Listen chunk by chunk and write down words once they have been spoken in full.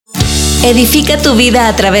Edifica tu vida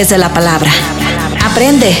a través de la palabra.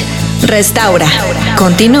 Aprende, restaura,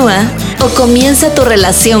 continúa o comienza tu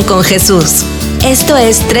relación con Jesús. Esto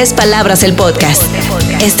es 3 Palabras el podcast.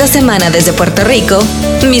 Esta semana desde Puerto Rico,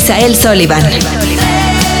 Misael Solivan.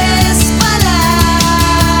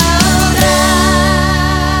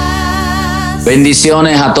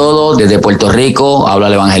 Bendiciones a todos desde Puerto Rico. Habla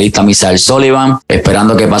el evangelista Misael Solivan,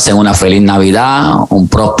 esperando que pasen una feliz Navidad, un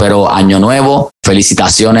próspero año nuevo.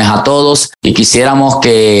 Felicitaciones a todos y quisiéramos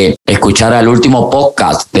que escuchara el último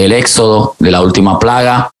podcast del Éxodo, de la última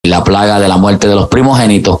plaga, la plaga de la muerte de los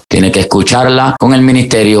primogénitos. Tiene que escucharla con el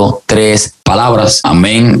ministerio 3 Palabras.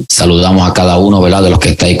 Amén. Saludamos a cada uno, ¿verdad?, de los que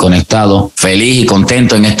estáis conectados. Feliz y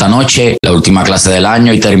contento en esta noche, la última clase del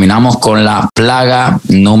año, y terminamos con la plaga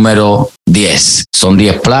número 10. Son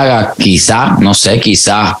 10 plagas, quizás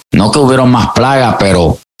no que hubieron más plagas,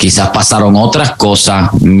 pero quizás pasaron otras cosas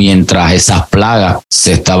mientras esas plagas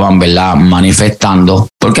se estaban, ¿verdad?, manifestando.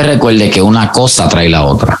 Porque recuerde que una cosa trae la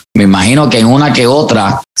otra. Me imagino que en una que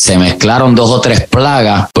otra se mezclaron 2 o 3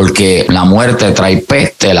 plagas, porque la muerte trae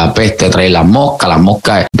peste, la peste trae las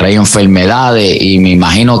moscas trae enfermedades, y me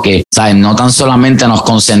imagino que, ¿sabes?, no tan solamente nos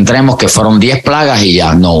concentremos que fueron 10 plagas y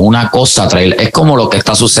ya, no, una cosa trae, es como lo que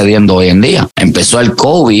está sucediendo hoy en día. Empezó el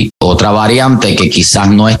COVID, otra variante que quizás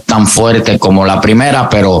no es tan fuerte como la primera,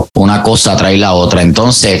 pero una cosa trae la otra.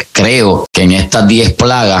 Entonces creo que en estas 10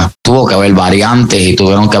 plagas tuvo que haber variantes y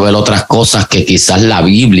tuvieron que haber otras cosas que quizás la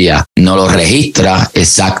Biblia no lo registra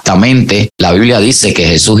exactamente. La Biblia dice que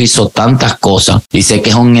Jesús hizo tantas cosas, dice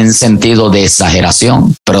que es un sentido de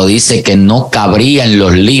exageración, pero dice que no cabría en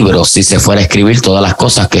los libros si se fuera a escribir todas las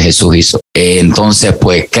cosas que Jesús hizo. Entonces,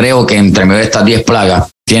 pues creo que entre medio de estas 10 plagas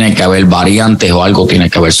tiene que haber variantes o algo tiene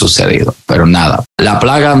que haber sucedido, pero nada. La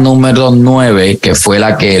plaga número 9, que fue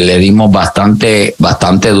la que le dimos bastante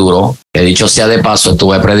duro, que dicho sea de paso,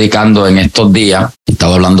 estuve predicando en estos días,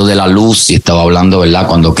 estaba hablando de la luz y estaba hablando, ¿verdad?,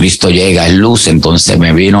 cuando Cristo llega es luz, entonces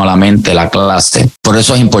me vino a la mente la clase. Por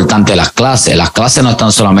eso es importante las clases. Las clases no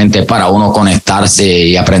están solamente para uno conectarse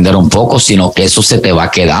y aprender un poco, sino que eso se te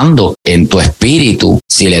va quedando en tu espíritu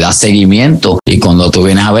si le das seguimiento. Y cuando tú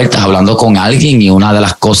vienes a ver, estás hablando con alguien y una de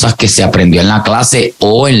las cosas que se aprendió en la clase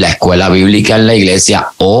o en la escuela bíblica en la iglesia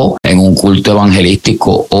o en un culto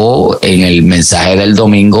evangelístico o en el mensaje del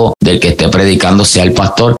domingo del que esté predicando sea el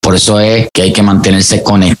pastor. Por eso es que hay que mantenerse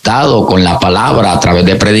conectado con la palabra a través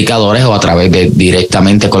de predicadores o a través de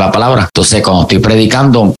directamente con la palabra. Entonces, cuando estoy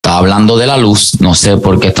predicando, estaba hablando de la luz, no sé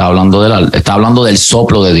por qué estaba hablando del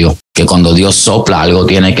soplo de Dios, que cuando Dios sopla algo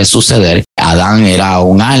tiene que suceder. Adán era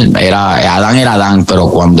un alma, Adán era Adán, pero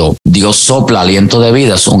cuando Dios sopla aliento de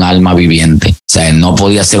vida es un alma viviente. O sea, no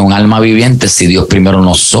podía ser un alma viviente si Dios primero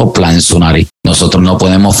nos sopla en su nariz. Nosotros no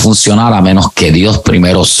podemos funcionar a menos que Dios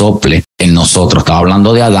primero sople en nosotros. Estaba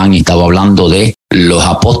hablando de Adán y estaba hablando de los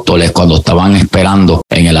apóstoles cuando estaban esperando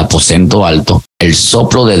en el aposento alto. El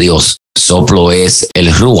soplo de Dios. Soplo es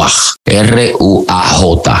el ruaj,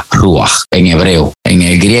 R-U-A-J, ruaj en hebreo. En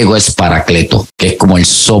el griego es paracleto, que es como el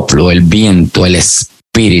soplo, el viento, el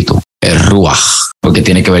espíritu, el ruaj, porque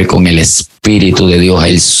tiene que ver con el espíritu de Dios,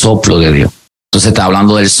 el soplo de Dios. Entonces está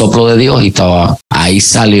hablando del soplo de Dios y ahí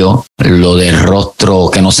salió lo del rostro,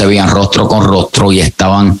 que no se veían rostro con rostro y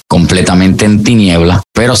estaban completamente en tinieblas.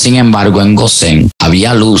 Pero sin embargo en Gosén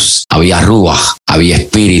había luz, había ruaj, había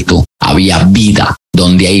espíritu, había vida.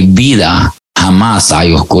 Donde hay vida, jamás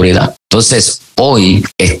hay oscuridad. Entonces, hoy,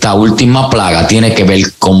 esta última plaga tiene que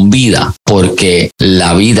ver con vida, porque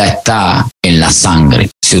la vida está en la sangre.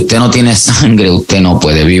 Si usted no tiene sangre, usted no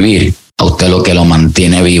puede vivir. A usted lo que lo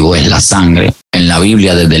mantiene vivo es la sangre. En la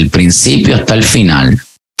Biblia, desde el principio hasta el final,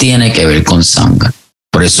 tiene que ver con sangre.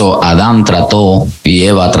 Por eso Adán y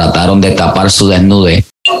Eva trataron de tapar su desnudez.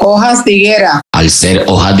 Hojas de higuera. Al ser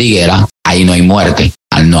hojas de higuera, ahí no hay muerte.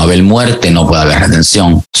 Al no haber muerte, no puede haber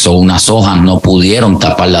redención. Unas hojas no pudieron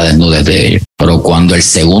tapar la desnudez de ellos. Pero cuando el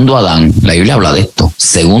segundo Adán, la Biblia habla de esto,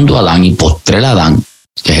 segundo Adán y postrer Adán,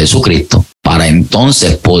 que es Jesucristo, para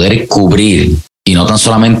entonces poder cubrir, y no tan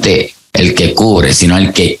solamente el que cubre, sino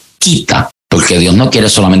el que quita. Porque Dios no quiere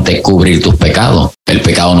solamente cubrir tus pecados. El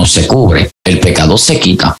pecado no se cubre, el pecado se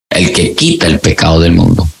quita. El que quita el pecado del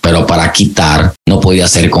mundo. Pero para quitar no podía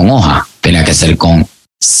ser con hoja, tenía que ser con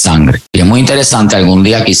sangre. Y es muy interesante, algún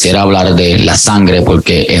día quisiera hablar de la sangre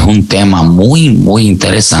porque es un tema muy, muy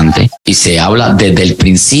interesante y se habla desde el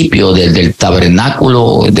principio, desde el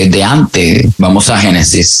tabernáculo, desde antes. Vamos a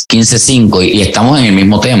Génesis 15:5 y estamos en el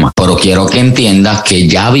mismo tema, pero quiero que entiendas que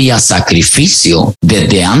ya había sacrificio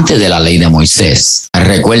desde antes de la ley de Moisés.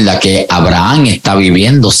 Recuerda que Abraham está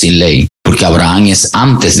viviendo sin ley, porque Abraham es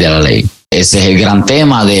antes de la ley. ese es el gran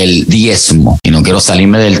tema del diezmo. Y no quiero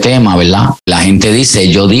salirme del tema, ¿verdad? La gente dice,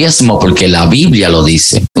 yo diezmo porque la Biblia lo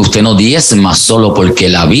dice. Usted no diezma solo porque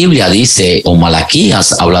la Biblia dice, o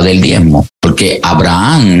Malaquías habla del diezmo. Porque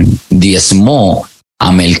Abraham diezmó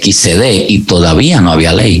a Melquisedec y todavía no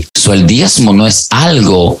había ley. El diezmo no es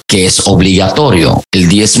algo que es obligatorio. El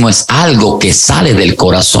diezmo es algo que sale del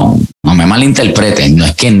corazón. No me malinterpreten, no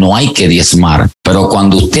es que no hay que diezmar, pero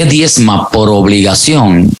cuando usted diezma por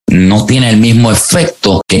obligación, no tiene el mismo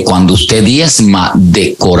efecto que cuando usted diezma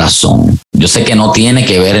de corazón. Yo sé que no tiene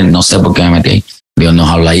que ver, no sé por qué me metí ahí. Dios nos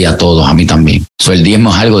habla ahí a todos, a mí también. El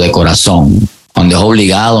diezmo es algo de corazón. Cuando es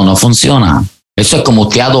obligado, no funciona. Eso es como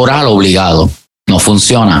usted adorar obligado. No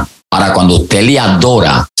funciona. Ahora, cuando usted le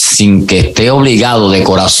adora sin que esté obligado de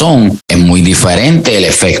corazón, es muy diferente el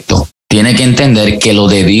efecto. Tiene que entender que lo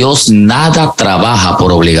de Dios nada trabaja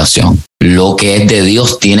por obligación. Lo que es de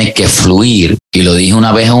Dios tiene que fluir. Y lo dije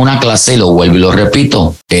una vez en una clase y lo vuelvo y lo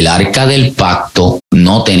repito. El arca del pacto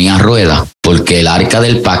no tenía rueda, porque el arca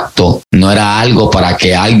del pacto no era algo para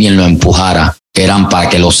que alguien lo empujara. Eran para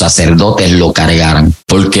que los sacerdotes lo cargaran,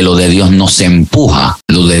 porque lo de Dios no se empuja,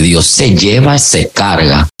 lo de Dios se lleva y se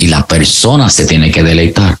carga y la persona se tiene que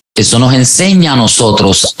deleitar. Eso nos enseña a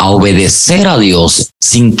nosotros a obedecer a Dios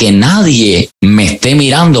sin que nadie me esté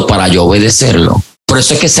mirando para yo obedecerlo. Por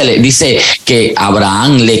eso es que se le dice que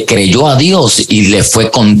Abraham le creyó a Dios y le fue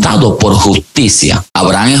contado por justicia.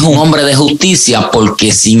 Abraham es un hombre de justicia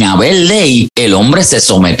porque sin haber ley, el hombre se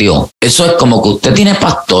sometió. Eso es como que usted tiene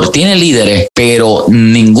pastor, tiene líderes, pero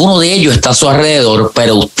ninguno de ellos está a su alrededor,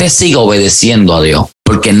 pero usted sigue obedeciendo a Dios.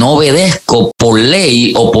 Porque no obedezco por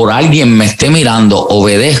ley o por alguien me esté mirando,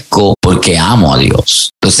 obedezco porque amo a Dios.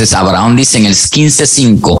 Entonces Abraham dice en el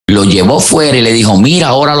 15:5, lo llevó fuera y le dijo, mira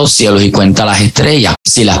ahora los cielos y cuenta las estrellas,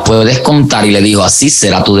 si las puedes contar, y le dijo, así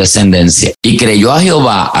será tu descendencia. Y creyó a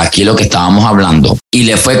Jehová, aquí lo que estábamos hablando, y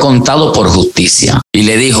le fue contado por justicia. Y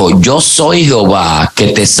le dijo, yo soy Jehová que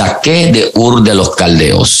te saqué de Ur de los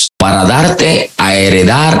Caldeos para darte a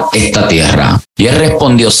heredar esta tierra. Y él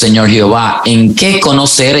respondió, Señor Jehová, ¿en qué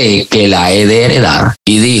conoceré que la he de heredar?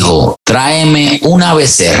 Y dijo, tráeme una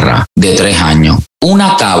becerra de 3 años,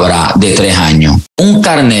 una cabra de 3 años, un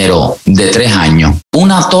carnero de 3 años,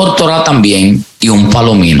 una tórtora también y un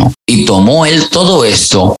palomino. Y tomó él todo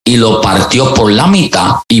esto y lo partió por la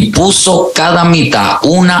mitad y puso cada mitad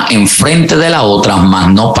una enfrente de la otra, mas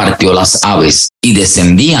no partió las aves. Y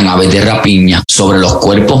descendían aves de rapiña sobre los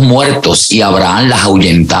cuerpos muertos y Abraham las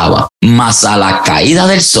ahuyentaba. Mas a la caída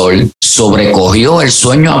del sol sobrecogió el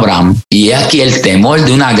sueño a Abraham y he aquí el temor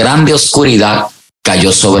de una grande oscuridad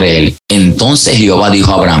cayó sobre él. Entonces Jehová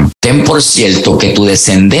dijo a Abraham, ten por cierto que tu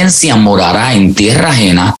descendencia morará en tierra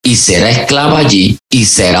ajena y será esclava allí y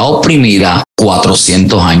será oprimida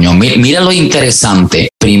 400 años. Mira lo interesante.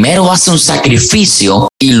 Primero hace un sacrificio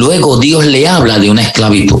y luego Dios le habla de una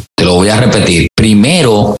esclavitud. Te lo voy a repetir.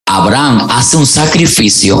 Primero Abraham hace un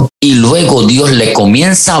sacrificio y luego Dios le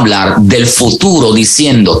comienza a hablar del futuro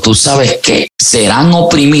diciendo, tú sabes qué, serán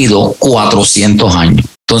oprimidos 400 años.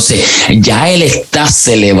 Entonces, ya él está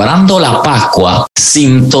celebrando la Pascua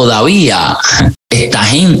sin todavía esta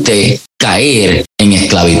gente caer en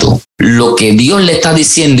esclavitud. Lo que Dios le está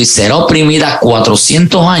diciendo y será oprimida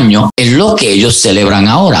 400 años es lo que ellos celebran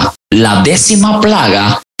ahora. La 10ª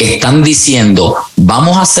plaga están diciendo,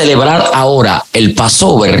 vamos a celebrar ahora el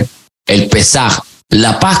Passover, el Pesaj,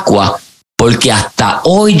 la Pascua, porque hasta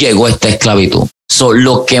hoy llegó esta esclavitud.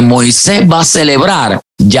 Lo que Moisés va a celebrar,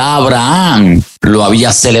 ya Abraham lo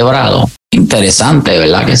había celebrado. Interesante,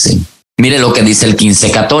 ¿verdad que sí? Mire lo que dice el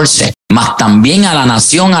 15:14. Mas también a la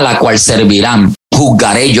nación a la cual servirán,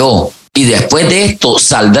 juzgaré yo. Y después de esto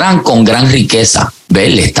saldrán con gran riqueza. ¿Ve?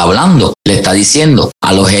 Le está hablando, le está diciendo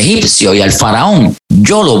a los egipcios y al faraón,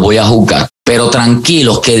 yo los voy a juzgar. Pero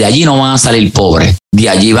tranquilos que de allí no van a salir pobres, de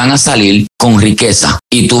allí van a salir con riqueza.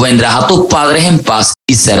 Y tú vendrás a tus padres en paz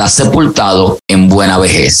y serás sepultado en buena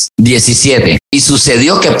vejez. 17. Y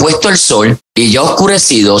sucedió que puesto el sol y ya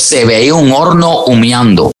oscurecido, se veía un horno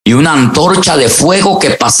humeando y una antorcha de fuego que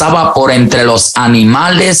pasaba por entre los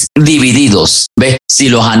animales divididos. ¿Ves? Si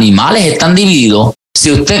los animales están divididos,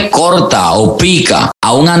 si usted corta o pica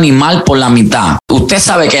a un animal por la mitad, usted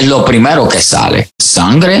sabe que es lo primero que sale.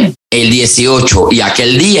 Sangre. El 18. Y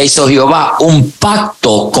aquel día hizo Jehová un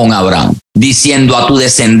pacto con Abraham, diciendo, a tu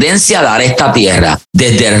descendencia daré esta tierra,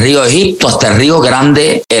 desde el río Egipto hasta el río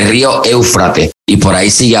grande, el río Éufrates. Y por ahí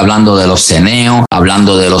sigue hablando de los ceneos,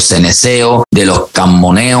 hablando de los ceneseos, de los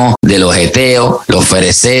cammoneos, de los heteos, los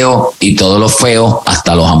fereceos y todos los feos,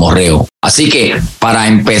 hasta los amorreos. Así que para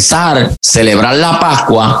empezar a celebrar la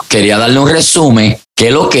Pascua, quería darle un resumen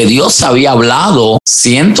que lo que Dios había hablado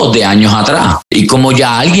cientos de años atrás. Y como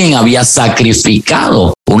ya alguien había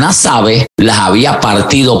sacrificado unas aves, las había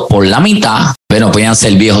partido por la mitad, pero no podían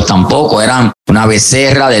ser viejos tampoco. Eran una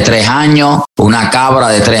becerra de 3 años, una cabra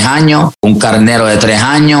de 3 años, un carnero de 3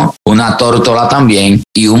 años, una tórtola también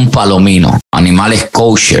y un palomino. Animales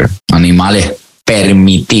kosher, animales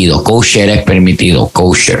permitidos. Kosher es permitido,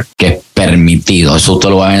 kosher, que es permitido. Eso usted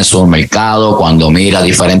lo va a ver en el supermercado, cuando mira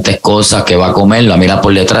diferentes cosas que va a comer, la mira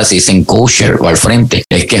por detrás y dicen kosher o al frente.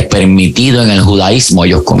 Es que es permitido en el judaísmo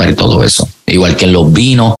ellos comer todo eso. Igual que en los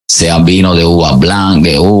vinos, sea vino de uva blanca,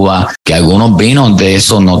 de uva, que algunos vinos de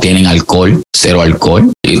esos no tienen alcohol, 0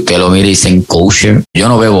 alcohol. Y usted lo mira y dicen kosher. Yo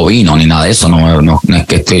no bebo vino ni nada de eso, no es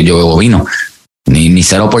que yo bebo vino. Ni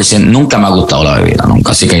 0%, nunca me ha gustado la bebida,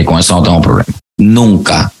 nunca, así que con eso no tengo problema.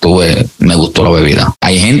 Nunca me gustó la bebida.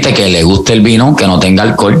 Hay gente que le gusta el vino que no tenga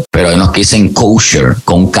alcohol, pero hay unos que dicen kosher,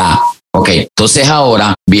 con K. Ok, entonces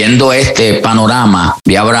ahora, viendo este panorama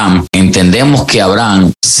de Abraham, entendemos que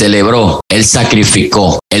Abraham celebró, él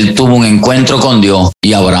sacrificó, él tuvo un encuentro con Dios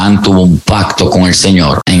y Abraham tuvo un pacto con el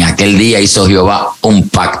Señor. En aquel día hizo Jehová un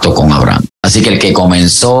pacto con Abraham. Así que el que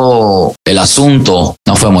comenzó el asunto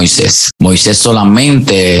no fue Moisés. Moisés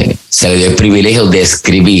solamente se le dio el privilegio de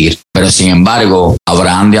escribir, pero sin embargo,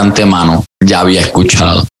 Abraham de antemano ya había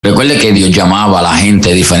escuchado. Recuerde que Dios llamaba a la gente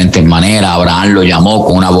de diferentes maneras. Abraham lo llamó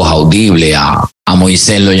con una voz audible, a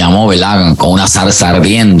Moisés lo llamó, ¿verdad?, con una zarza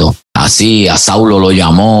ardiendo. Así a Saulo lo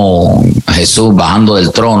llamó Jesús bajando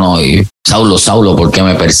del trono y Saulo, Saulo, ¿por qué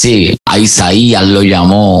me persigue? A Isaías lo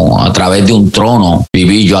llamó a través de un trono.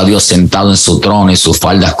 Viví yo a Dios sentado en su trono y sus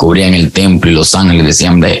faldas cubrían el templo y los ángeles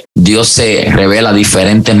decían de Dios se revela de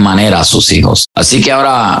diferentes maneras a sus hijos. Así que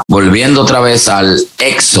ahora, volviendo otra vez al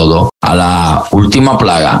Éxodo, a la última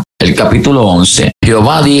plaga, el capítulo 11,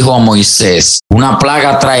 Jehová dijo a Moisés, una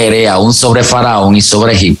plaga traeré aún sobre Faraón y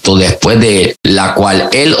sobre Egipto, después de la cual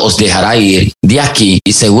él os dejará ir de aquí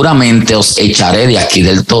y seguramente os echaré de aquí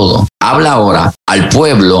del todo. Habla ahora al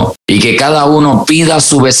pueblo y que cada uno pida a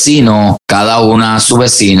su vecino, cada una a su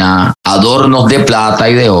vecina, adornos de plata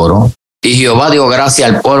y de oro. Y Jehová dio gracia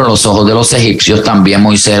al pueblo en los ojos de los egipcios. También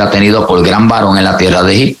Moisés era tenido por gran varón en la tierra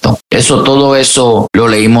de Egipto. Todo eso lo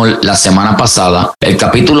leímos la semana pasada. El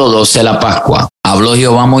capítulo 12, la Pascua. Habló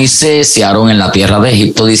Jehová a Moisés y a Aarón en la tierra de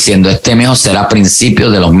Egipto, diciendo, este mes será principio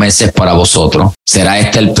de los meses para vosotros. Será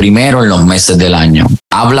este el primero en los meses del año.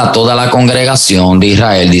 Habla toda la congregación de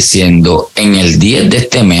Israel, diciendo, en el 10 de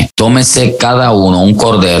este mes, tómese cada uno un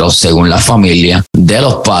cordero según la familia de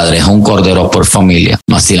los padres, un cordero por familia.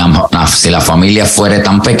 Mas si la familia fuere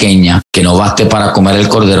tan pequeña que no baste para comer el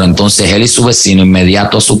cordero, entonces él y su vecino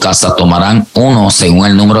inmediato a su casa tomarán uno según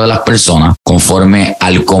el número de las personas, conforme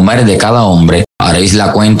al comer de cada hombre, haréis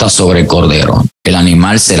la cuenta sobre el cordero. El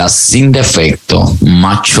animal será sin defecto,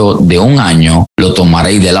 macho de 1 año, lo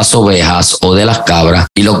tomaréis de las ovejas o de las cabras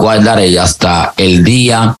y lo guardaréis hasta el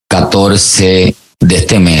día 14 de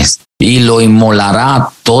este mes. Y lo inmolará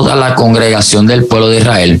toda la congregación del pueblo de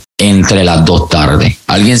Israel entre las 2 tardes.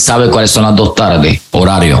 ¿Alguien sabe cuáles son las 2 tardes?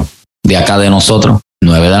 Horario de acá de nosotros,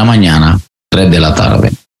 9 de la mañana, 3 de la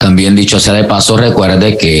tarde. También, dicho sea de paso,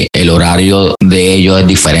 recuerde que el horario de ellos es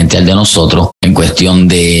diferente al de nosotros en cuestión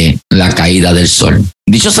de la caída del sol.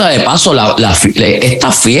 Dicho sea de paso,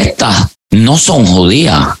 estas fiestas no son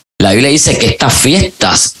judías. La Biblia dice que estas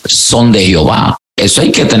fiestas son de Jehová. Eso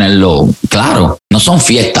hay que tenerlo claro. No son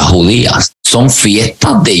fiestas judías, son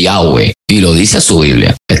fiestas de Yahweh. Y lo dice su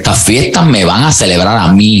Biblia. Estas fiestas me van a celebrar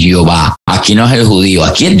a mí, Jehová. Aquí no es el judío,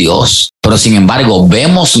 aquí es Dios. Pero sin embargo,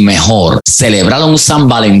 vemos mejor celebrar un San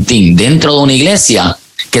Valentín dentro de una iglesia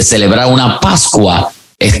que celebrar una Pascua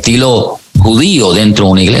estilo judío dentro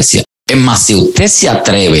de una iglesia. Es más, si usted se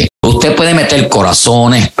atreve, usted puede meter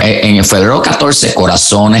corazones, en el febrero 14,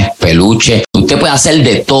 corazones, peluche, usted puede hacer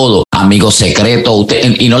de todo, amigos secretos,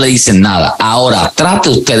 y no le dicen nada. Ahora, trate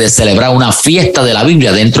usted de celebrar una fiesta de la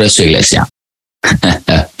Biblia dentro de su iglesia.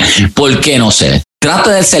 ¿Por qué no sé? Trate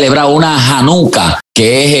de celebrar una Hanukkah,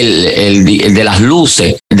 que es el de las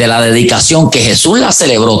luces, de la dedicación que Jesús la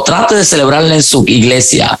celebró. Trate de celebrarla en su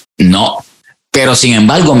iglesia. No. Pero sin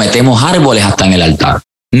embargo, metemos árboles hasta en el altar.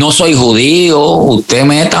 No soy judío, usted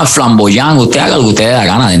meta flamboyán, usted haga lo que usted le da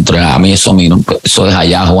gana dentro de a mí, eso es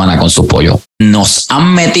allá Juana con su pollo. Nos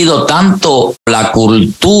han metido tanto la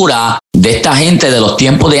cultura de esta gente de los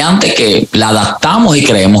tiempos de antes que la adaptamos y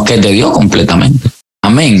creemos que es de Dios completamente.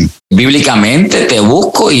 Amén. Bíblicamente te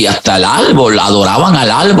busco y hasta el árbol, adoraban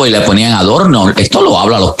al árbol y le ponían adorno. Esto lo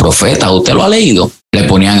habla los profetas, usted lo ha leído. Le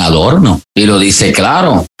ponían adorno y lo dice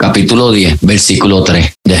claro, capítulo 10, versículo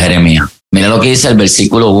 3 de Jeremías. Mira lo que dice el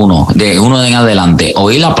versículo 1, de 1 en adelante.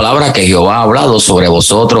 Oí la palabra que Jehová ha hablado sobre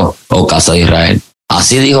vosotros, oh casa de Israel.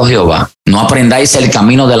 Así dijo Jehová, no aprendáis el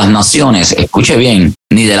camino de las naciones, escuche bien,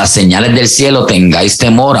 ni de las señales del cielo tengáis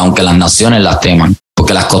temor, aunque las naciones las teman.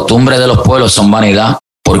 Porque las costumbres de los pueblos son vanidad,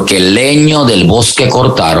 porque el leño del bosque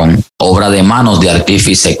cortaron, obra de manos de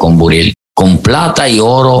artífice con buril. Con plata y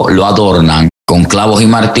oro lo adornan, con clavos y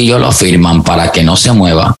martillos lo afirman para que no se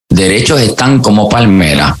mueva. Derechos están como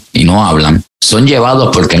palmera y no hablan. Son llevados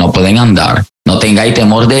porque no pueden andar. No tengáis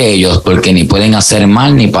temor de ellos, porque ni pueden hacer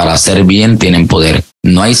mal ni para hacer bien tienen poder.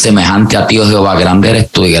 No hay semejante a ti, oh Jehová, grande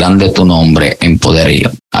eres tú y grande tu nombre en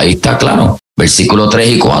poderío. Ahí está claro. Versículo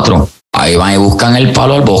 3 y 4. Ahí van y buscan el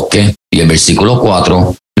palo al bosque. Y el versículo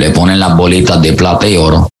 4 le ponen las bolitas de plata y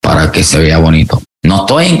oro para que se vea bonito. No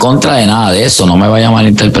estoy en contra de nada de eso, no me vaya a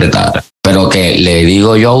malinterpretar. Pero que le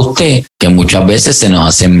digo yo a usted que muchas veces se nos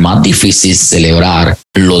hace más difícil celebrar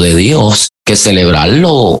lo de Dios que celebrar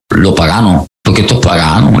lo pagano. Porque esto es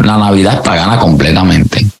pagano, la Navidad es pagana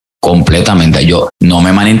completamente. Completamente. Yo no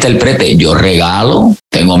me malinterprete, yo regalo,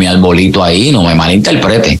 tengo mi arbolito ahí, no me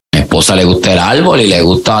malinterprete. Mi esposa le gusta el árbol y le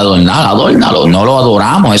gusta adornarlo. No lo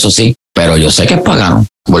adoramos, eso sí, pero yo sé que es pagano.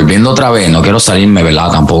 Volviendo otra vez, no quiero salirme,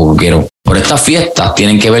 ¿verdad? Tampoco quiero. Pero estas fiestas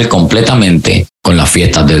tienen que ver completamente con las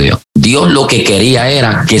fiestas de Dios. Dios lo que quería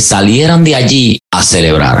era que salieran de allí a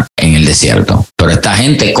celebrar en el desierto. Pero esta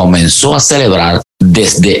gente comenzó a celebrar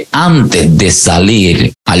desde antes de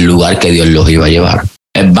salir al lugar que Dios los iba a llevar.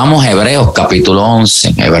 Vamos a Hebreos capítulo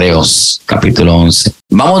 11. Hebreos capítulo 11.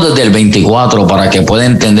 Vamos desde el 24 para que pueda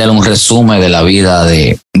entender un resumen de la vida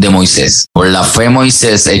de Moisés. Por la fe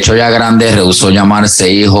Moisés, hecho ya grande, rehusó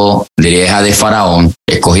llamarse hijo de hija de Faraón,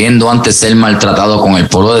 escogiendo antes ser maltratado con el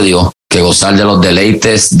pueblo de Dios que gozar de los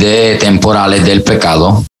deleites temporales del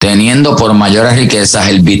pecado, teniendo por mayores riquezas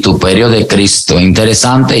el vituperio de Cristo.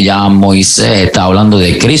 Interesante, ya Moisés está hablando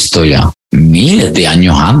de Cristo ya, miles de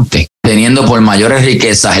años antes. Teniendo por mayores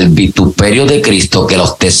riquezas el vituperio de Cristo que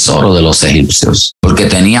los tesoros de los egipcios, porque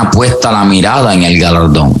tenía puesta la mirada en el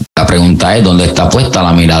galardón. La pregunta es, ¿dónde está puesta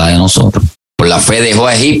la mirada de nosotros? Por la fe dejó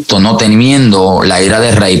a Egipto, no temiendo la ira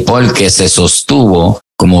del rey, porque se sostuvo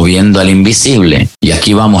como viendo al invisible. Y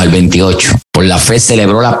aquí vamos, el 28. Por la fe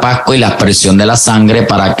celebró la Pascua y la aspersión de la sangre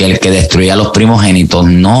para que el que destruía a los primogénitos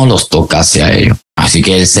no los tocase a ellos. Así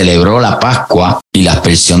que él celebró la Pascua y la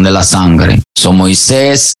aspersión de la sangre.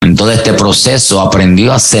 Moisés, en todo este proceso,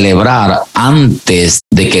 aprendió a celebrar antes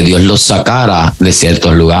de que Dios los sacara de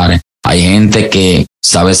ciertos lugares. Hay gente que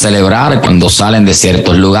sabe celebrar cuando salen de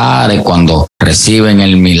ciertos lugares, cuando reciben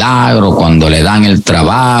el milagro, cuando le dan el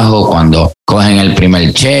trabajo, cuando cogen el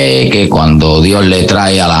primer cheque, cuando Dios le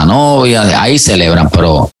trae a la novia, ahí celebran.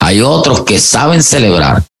 Pero hay otros que saben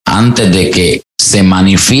celebrar antes de que se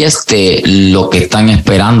manifieste lo que están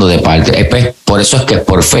esperando de parte. Por eso es que es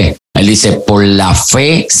por fe. Él dice, por la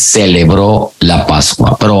fe celebró la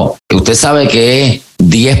Pascua. Pero usted sabe que es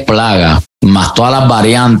 10 plagas, más todas las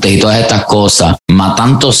variantes y todas estas cosas, más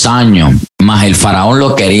tantos años, más el faraón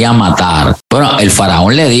lo quería matar. Bueno, el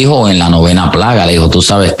faraón le dijo en la 9ª plaga, le dijo, tú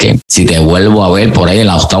sabes qué, si te vuelvo a ver por ahí en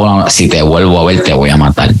la 8ª, si te vuelvo a ver te voy a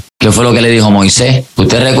matar. ¿Qué fue lo que le dijo Moisés?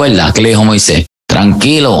 ¿Usted recuerda qué le dijo Moisés?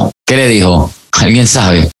 Tranquilo. ¿Qué le dijo? ¿Alguien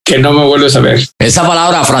sabe? Que no me vuelves a ver. Esa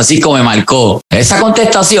palabra, Francisco, me marcó. Esa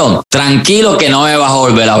contestación, tranquilo que no me vas a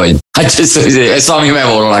volver a ver. Eso a mí me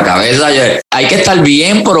voló la cabeza. Hay que estar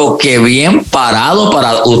bien, pero que bien parado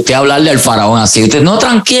para usted hablarle al faraón así. Usted, no,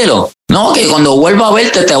 tranquilo. No, que cuando vuelva a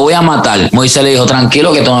verte te voy a matar. Moisés le dijo,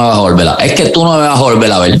 tranquilo que tú no me vas a volver a ver. Es que tú no me vas a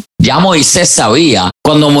volver a ver. Ya Moisés sabía.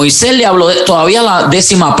 Cuando Moisés le habló, todavía la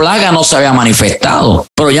 10ª plaga no se había manifestado.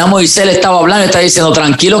 Pero ya Moisés le estaba hablando, le está diciendo,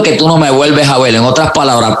 tranquilo que tú no me vuelves a ver. En otras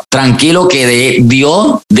palabras, tranquilo que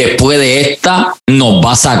Dios después de esta nos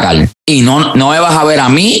va a sacar. Y no me vas a ver a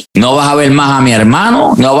mí, no vas a ver más a mi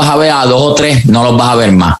hermano, no vas a ver a 2 o 3, no los vas a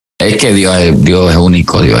ver más. Es que Dios es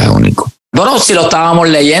único, Dios es único. Bueno, si lo estábamos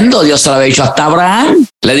leyendo, Dios se lo había dicho hasta Abraham.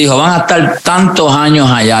 Le dijo, van a estar tantos años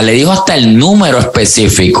allá. Le dijo hasta el número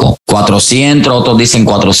específico. 400, otros dicen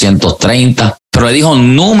 430. Pero le dijo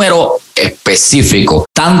un número específico.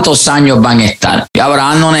 Tantos años van a estar. Y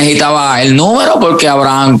Abraham no necesitaba el número porque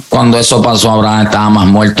Abraham, cuando eso pasó, Abraham estaba más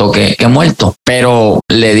muerto que muerto. Pero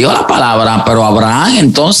le dio la palabra. Pero Abraham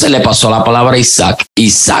entonces le pasó la palabra a Isaac.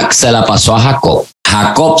 Isaac se la pasó a Jacob.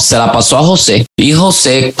 Jacob se la pasó a José y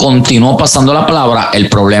José continuó pasando la palabra. El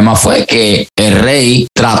problema fue que el rey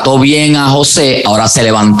trató bien a José. Ahora se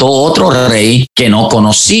levantó otro rey que no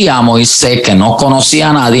conocía a Moisés, que no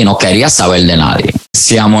conocía a nadie, no quería saber de nadie.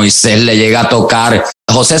 Si a Moisés le llega a tocar,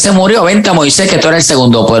 José se murió, vente a Moisés que tú eres el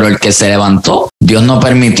segundo, pero el que se levantó, Dios no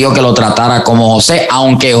permitió que lo tratara como José,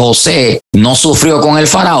 aunque José no sufrió con el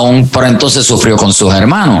faraón, pero entonces sufrió con sus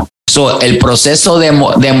hermanos. El proceso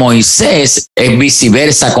de Moisés es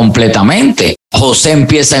viceversa completamente. José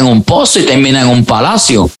empieza en un pozo y termina en un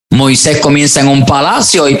palacio. Moisés comienza en un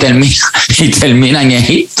palacio y termina en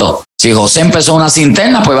Egipto. Si José empezó una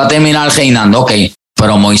cisterna, pues va a terminar reinando. Ok,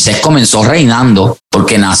 pero Moisés comenzó reinando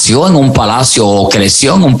porque nació en un palacio o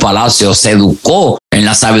creció en un palacio, se educó en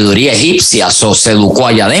la sabiduría egipcia, se educó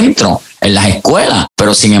allá adentro, en las escuelas.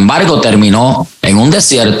 Pero sin embargo terminó en un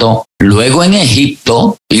desierto, luego en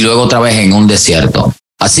Egipto y luego otra vez en un desierto.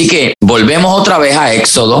 Así que volvemos otra vez a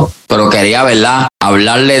Éxodo, pero quería, ¿verdad?,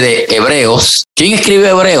 hablarle de Hebreos. ¿Quién escribe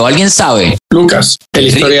Hebreo? ¿Alguien sabe? Lucas, el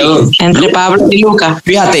historiador. Entre Pablo y Lucas.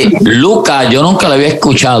 Fíjate, Lucas yo nunca lo había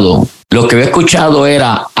escuchado. Lo que había escuchado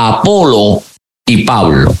era Apolo y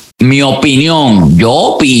Pablo. Mi opinión, yo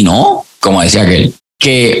opino, como decía aquel,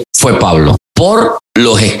 que fue Pablo. Por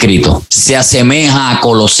los escritos. Se asemeja a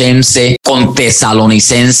Colosense, con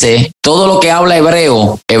Tesalonicense. Todo lo que habla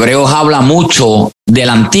Hebreos habla mucho del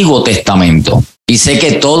Antiguo Testamento. Y sé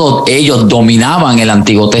que todos ellos dominaban el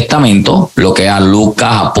Antiguo Testamento, lo que era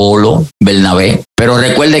Lucas, Apolo, Bernabé. Pero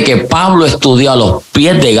recuerde que Pablo estudió a los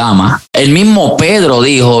pies de Gama. El mismo Pedro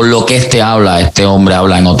dijo lo que este hombre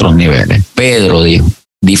habla en otros niveles. Pedro dijo,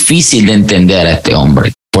 difícil de entender a este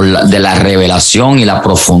hombre, de la revelación y la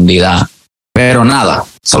profundidad. Pero nada,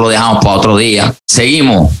 eso lo dejamos para otro día.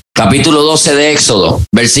 Seguimos. Capítulo 12 de Éxodo,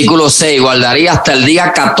 versículo 6. Guardaría hasta el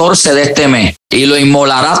día 14 de este mes y lo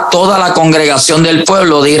inmolará toda la congregación del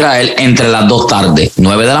pueblo de Israel entre las 2 tardes,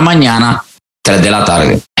 9 de la mañana, 3 de la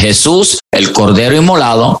tarde. Jesús, el cordero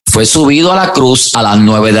inmolado, fue subido a la cruz a las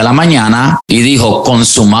 9 de la mañana y dijo,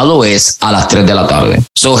 consumado es, a las 3 de la tarde.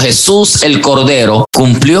 Jesús, el cordero,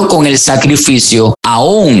 cumplió con el sacrificio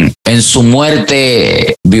aún en su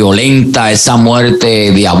muerte violenta, esa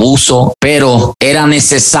muerte de abuso, pero era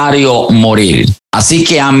necesario morir. Así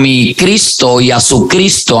que a mi Cristo y a su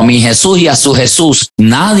Cristo, a mi Jesús y a su Jesús,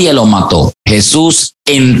 nadie lo mató. Jesús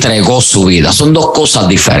entregó su vida. Son dos cosas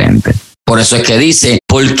diferentes. Por eso es que dice,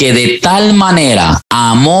 porque de tal manera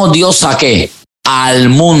amó Dios a qué, al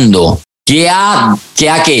mundo, que ha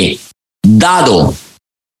dado,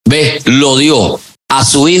 lo dio a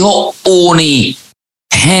su Hijo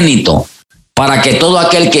unigénito, para que todo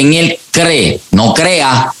aquel que en él cree,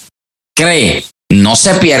 no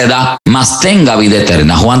se pierda, mas tenga vida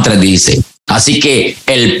eterna. Juan 3 dice. Así que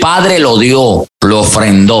el Padre lo dio, lo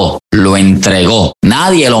ofrendó, lo entregó.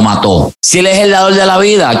 Nadie lo mató. Si Él es el dador de la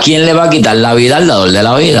vida, ¿quién le va a quitar la vida al dador de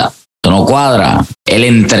la vida? Esto no cuadra. Él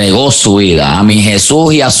entregó su vida a mi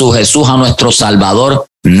Jesús y a su Jesús, a nuestro Salvador.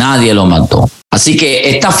 Nadie lo mató. Así que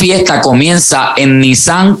esta fiesta comienza en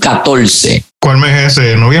Nisan 14. ¿Cuál mes es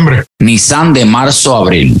ese? ¿Noviembre? Nisan de marzo a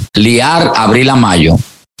abril. Liar, abril a mayo.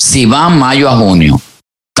 Sivan, mayo a junio.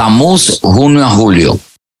 Tamuz, junio a julio.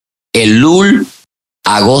 Elul,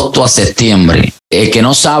 agosto a septiembre. El que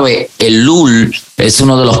no sabe, Elul es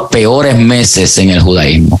uno de los peores meses en el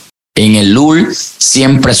judaísmo. En Elul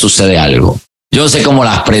siempre sucede algo. Yo sé cómo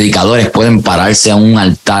los predicadores pueden pararse a un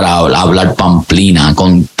altar a hablar pamplina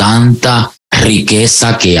con tanta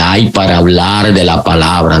riqueza que hay para hablar de la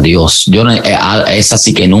palabra de Dios. Yo esa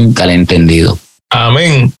sí que nunca la he entendido.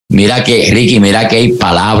 Amén. Mira que, Ricky, hay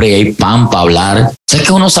palabra y hay pan para hablar. ¿Sabes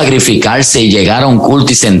que uno sacrificarse y llegar a un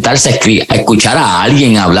culto y sentarse a escuchar a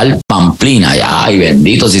alguien hablar pamplina? Ay,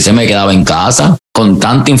 bendito, si se me quedaba en casa con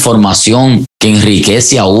tanta información que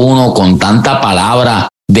enriquece a uno, con tanta palabra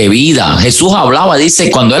de vida. Jesús hablaba,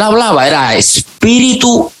 dice, cuando Él hablaba era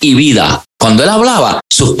espíritu y vida. Cuando Él hablaba,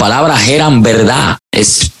 sus palabras eran verdad,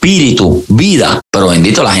 espíritu, vida. Pero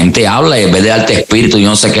bendito, la gente habla y en vez de darte espíritu, yo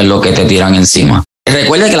no sé qué es lo que te tiran encima.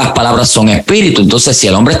 Recuerda que las palabras son espíritu. Entonces, si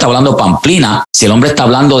el hombre está hablando pamplina, si el hombre está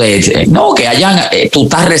hablando de... tú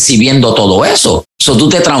estás recibiendo todo eso. Tú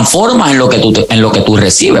te transformas en lo que tú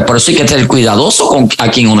recibes. Por eso hay que ser cuidadoso con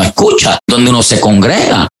a quien uno escucha, donde uno se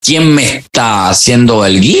congrega. ¿Quién me está haciendo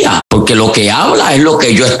el guía? Porque lo que habla es lo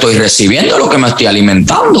que yo estoy recibiendo, es lo que me estoy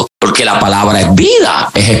alimentando. Porque la palabra es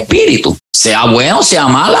vida, es espíritu. Sea bueno, sea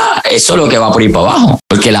mala, eso es lo que va por ahí para abajo.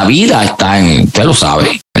 Porque la vida está usted lo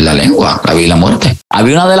sabe, en la lengua, la vida y la muerte.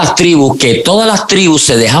 Había una de las tribus que todas las tribus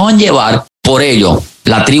se dejaban llevar por ello,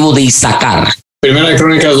 la tribu de Isaacar. Primera de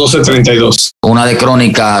Crónicas 12:32. Una de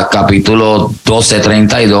Crónicas, capítulo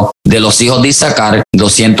 12:32, de los hijos de Isaacar,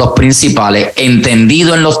 200 principales,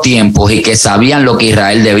 entendido en los tiempos y que sabían lo que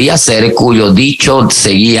Israel debía hacer, cuyo dicho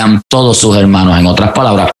seguían todos sus hermanos. En otras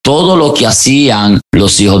palabras, todo lo que hacían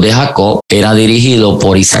los hijos de Jacob era dirigido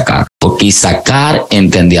por Isaacar, porque Isaacar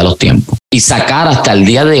entendía los tiempos. Isaacar hasta el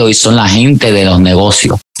día de hoy son la gente de los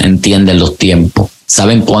negocios, entienden los tiempos,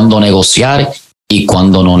 saben cuándo negociar y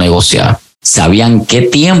cuándo no negociar. sabían qué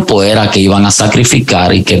tiempo era que iban a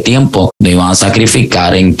sacrificar y qué tiempo no iban a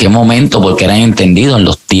sacrificar, en qué momento, porque eran entendidos en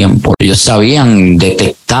los tiempos. Ellos sabían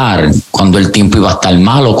detectar cuando el tiempo iba a estar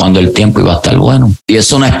malo, cuando el tiempo iba a estar bueno. Y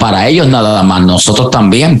eso no es para ellos nada más. Nosotros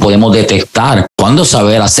también podemos detectar cuándo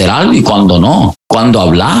saber hacer algo y cuándo no, cuándo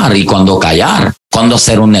hablar y cuándo callar, cuándo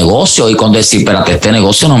hacer un negocio y cuándo decir, espérate, este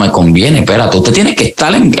negocio no me conviene, espérate. Usted tiene que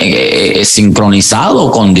estar sincronizado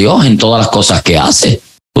con Dios en todas las cosas que hace.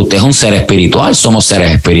 Usted es un ser espiritual, somos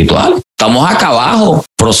seres espirituales. Estamos acá abajo,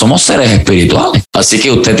 pero somos seres espirituales. Así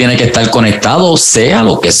que usted tiene que estar conectado, sea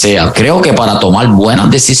lo que sea. Creo que para tomar buenas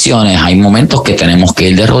decisiones hay momentos que tenemos que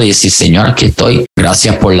ir de rodillas y decir, Señor, aquí estoy.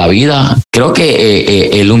 Gracias por la vida. Creo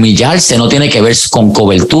que el humillarse no tiene que ver con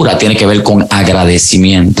cobertura, tiene que ver con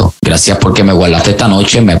agradecimiento. Gracias porque me guardaste esta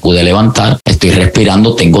noche, me pude levantar, estoy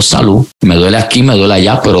respirando, tengo salud. Me duele aquí, me duele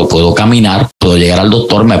allá, pero puedo caminar, puedo llegar al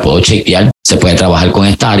doctor, me puedo chequear. Se puede trabajar con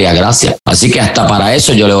esta área, gracias. Así que hasta para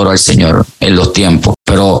eso yo le oro al Señor en los tiempos.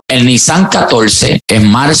 Pero el Nisan 14 es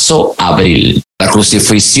marzo-abril. La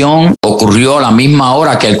crucifixión ocurrió a la misma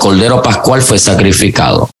hora que el Cordero Pascual fue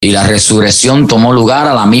sacrificado. Y la resurrección tomó lugar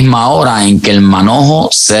a la misma hora en que el manojo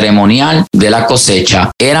ceremonial de la cosecha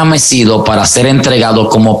era mecido para ser entregado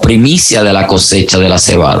como primicia de la cosecha de la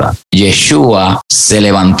cebada. Yeshua se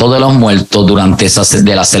levantó de los muertos durante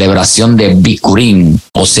de la celebración de Bikurim,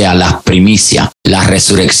 o sea, las primicias. La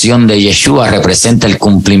resurrección de Yeshua representa el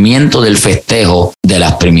cumplimiento del festejo de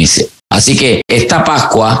las primicias. Así que esta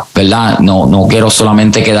Pascua, ¿verdad? No quiero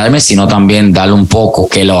solamente quedarme, sino también darle un poco,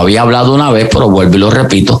 que lo había hablado una vez, pero vuelvo y lo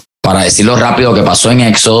repito, para decirlo rápido que pasó en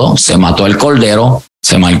Éxodo. Se mató el cordero,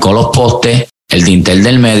 se marcó los postes, el dintel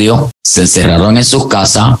del medio, se encerraron en sus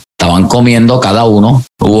casas, estaban comiendo cada uno.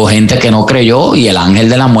 Hubo gente que no creyó y el ángel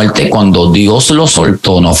de la muerte, cuando Dios lo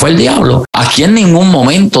soltó, no fue el diablo. Aquí en ningún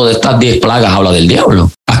momento de estas 10 plagas habla del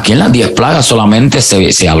diablo. Aquí en las 10 plagas solamente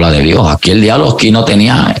se habla de Dios. Aquí el diablo no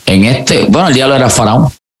tenía el diablo era Faraón,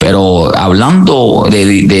 pero hablando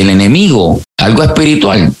del enemigo, algo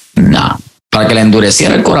espiritual, nada. Para que le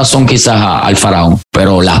endureciera el corazón quizás al Faraón.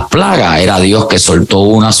 Pero las plagas era Dios que soltó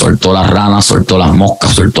soltó las ranas, soltó las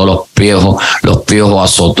moscas, soltó los piojos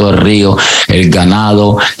azotó el río, el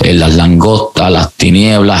ganado, las langostas, las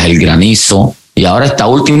tinieblas, el granizo. Y ahora esta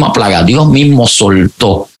última plaga, Dios mismo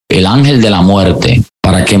soltó el ángel de la muerte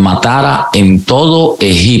para que matara en todo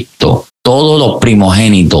Egipto todos los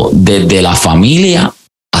primogénitos, desde la familia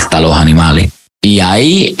hasta los animales. Y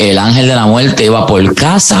ahí el ángel de la muerte iba por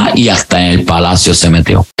casa y hasta en el palacio se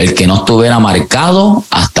metió. El que no estuviera marcado,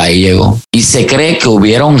 hasta ahí llegó. Y se cree que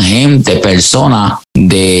hubieron personas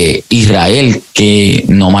de Israel que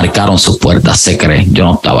no marcaron sus puertas, se cree. Yo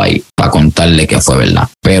no estaba ahí para contarle que fue verdad,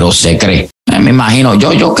 pero se cree. Me imagino,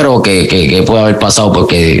 yo creo que puede haber pasado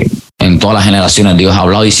porque en todas las generaciones Dios ha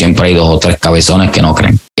hablado y siempre hay 2 o 3 cabezones que no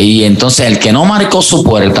creen. Y entonces el que no marcó su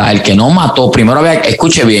puerta, el que no mató, primero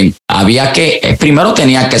escuche bien, primero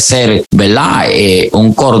tenía que ser, ¿verdad?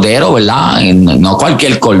 Un cordero, ¿verdad? No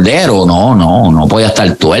cualquier cordero, no podía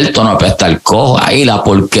estar tuerto, no podía estar cojo, ahí la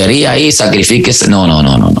porquería ahí, sacrifíquese, no.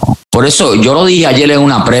 Por eso yo lo dije ayer en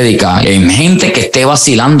una prédica, en gente que esté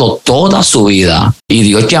vacilando toda su vida y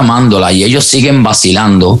Dios llamándola y ellos siguen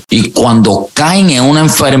vacilando y cuando caen en una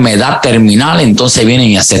enfermedad terminal entonces vienen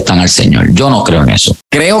y aceptan al Señor. Yo no creo en eso.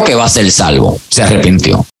 Creo que va a ser salvo, se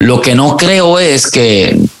arrepintió. Lo que no creo es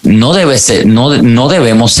que no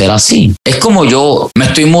debemos ser así. Es como yo me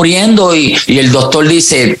estoy muriendo y el doctor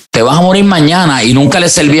dice, te vas a morir mañana y nunca le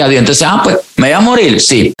serví a Dios. Entonces, pues, ¿me voy a morir?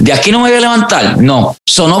 Sí. ¿De aquí no me voy a levantar? No.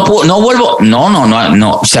 No vuelvo.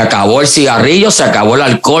 No. Se acabó el cigarrillo, se acabó el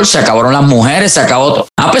alcohol, se acabaron las mujeres, se acabó todo.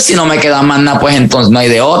 Pues si no me queda más nada, pues entonces no hay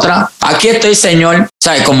de otra. Aquí estoy, Señor.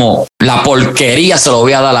 ¿Sabes? Como la porquería se lo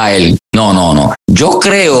voy a dar a Él. No. Yo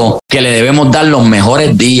creo que le debemos dar los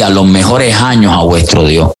mejores días, los mejores años a vuestro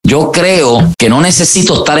Dios. Yo creo que no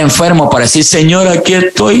necesito estar enfermo para decir, Señor, aquí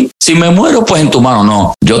estoy. Si me muero, pues en tu mano.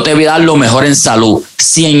 No, yo te voy a dar lo mejor en salud.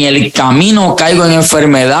 Si en el camino caigo en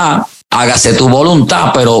enfermedad, hágase tu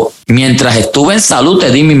voluntad, pero mientras estuve en salud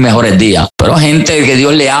te di mis mejores días. Pero gente que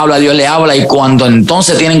Dios le habla y cuando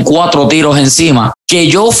entonces tienen 4 tiros encima, que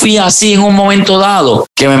yo fui así en un momento dado,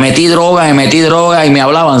 que me metí droga y me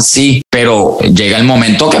hablaban, sí, pero llega el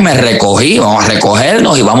momento que me recogí, vamos a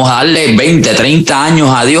recogernos y vamos a darle 20, 30 años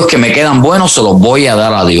a Dios que me quedan buenos, se los voy a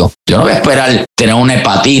dar a Dios. Yo no voy a esperar tener una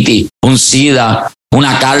hepatitis, un SIDA,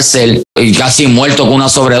 una cárcel y casi muerto con una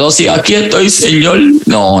sobredosis. Aquí estoy, Señor.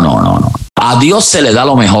 No. A Dios se le da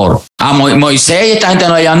lo mejor. A Moisés y esta gente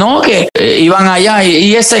no, allá no, que iban allá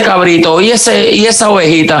y ese cabrito y esa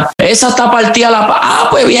ovejita, esa está partida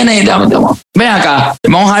pues viene, ven acá,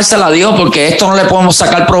 vamos a dársela a Dios porque esto no le podemos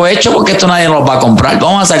sacar provecho porque esto nadie nos va a comprar,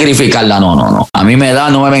 vamos a sacrificarla. No. A mí me da,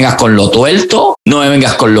 no me vengas con lo tuerto, no me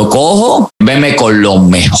vengas con lo cojo, venme con lo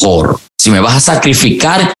mejor. Si me vas a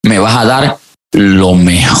sacrificar, me vas a dar lo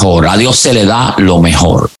mejor. A Dios se le da lo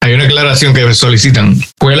mejor. Hay una aclaración que solicitan.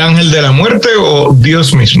 ¿Fue el ángel de la muerte o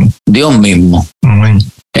Dios mismo? Dios mismo. Amén.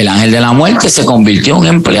 El ángel de la muerte se convirtió en un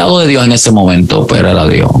empleado de Dios en ese momento, pero era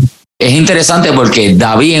Dios. Es interesante porque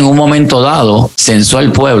David en un momento dado censó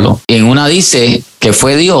al pueblo. Y en una dice que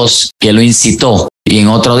fue Dios que lo incitó. Y en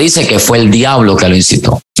otro dice que fue el diablo que lo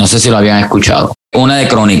incitó. No sé si lo habían escuchado. Una de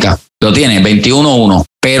Crónicas. Lo tiene, 21:1.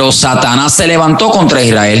 Pero Satanás se levantó contra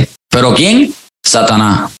Israel. ¿Pero quién?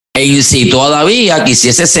 Satanás. E incitó a David a que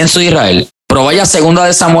hiciese censo de Israel. Pero vaya segunda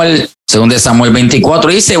de Samuel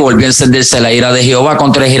 24, dice, volvió a encenderse la ira de Jehová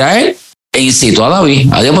contra Israel e incitó a David.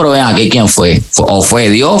 Adiós, pero vean aquí quién fue. ¿O fue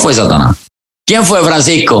Dios o fue Satanás? ¿Quién fue,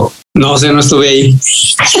 Francisco? No sé, no estuve ahí.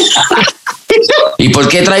 ¿Y por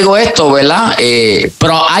qué traigo esto, verdad?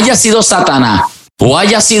 Pero haya sido Satanás o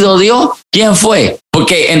haya sido Dios, ¿quién fue?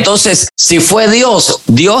 Porque entonces, si fue Dios,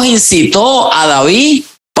 Dios incitó a David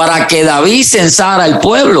para que David censara al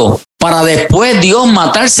pueblo, para después Dios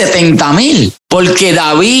matar 70,000, porque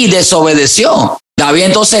David desobedeció. David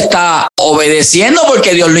entonces está obedeciendo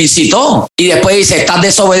porque Dios lo incitó. Y después dice, estás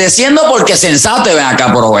desobedeciendo porque sensaste, ven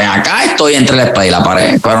acá, pero ven acá, estoy entre la espada y la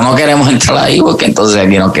pared. Pero no queremos entrar ahí porque entonces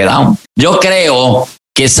aquí nos quedamos. Yo creo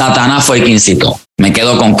que Satanás fue el que incitó. Me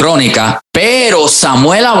quedo con Crónica, pero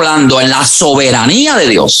Samuel hablando en la soberanía de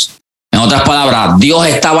Dios. En otras palabras, Dios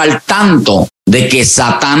estaba al tanto de que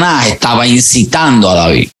Satanás estaba incitando a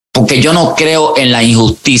David. Porque yo no creo en la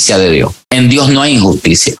injusticia de Dios. En Dios no hay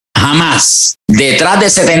injusticia. Jamás. Detrás de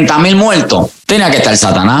 70,000 muertos tenía que estar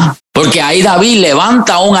Satanás. Porque ahí David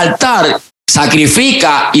levanta un altar,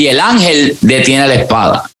 sacrifica y el ángel detiene la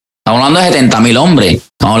espada. Estamos hablando de 70,000 hombres.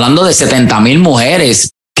 Estamos hablando de 70,000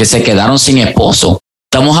 mujeres que se quedaron sin esposo.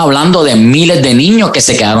 Estamos hablando de miles de niños que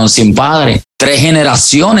se quedaron sin padre. 3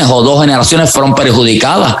 generaciones o 2 generaciones fueron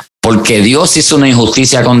perjudicadas porque Dios hizo una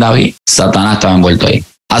injusticia con David. Satanás estaba envuelto ahí.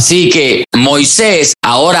 Así que Moisés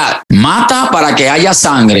ahora mata para que haya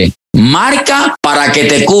sangre, marca para que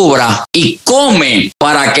te cubra y come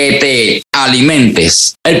para que te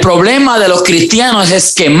alimentes. El problema de los cristianos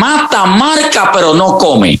es que mata, marca, pero no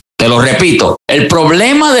come. Te lo repito, el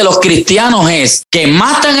problema de los cristianos es que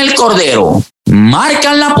matan el cordero,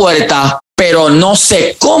 marcan la puerta, pero no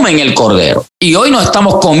se comen el cordero. Y hoy no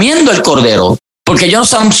estamos comiendo el cordero, porque yo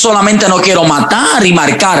solamente no quiero matar y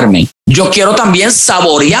marcarme. Yo quiero también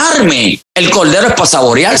saborearme. El cordero es para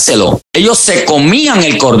saboreárselo. Ellos se comían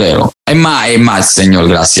el cordero. Es más, Señor,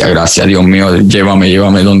 gracias, Dios mío,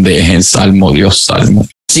 llévame donde es en Salmo, Dios, Salmo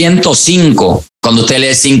 105. Cuando usted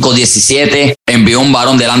lee 5:17, envió un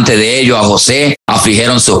varón delante de ellos a José,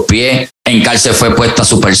 afligieron sus pies, en cárcel fue puesta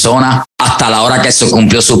su persona, hasta la hora que se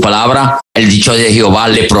cumplió su palabra, el dicho de Jehová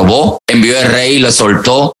le probó, envió el rey y le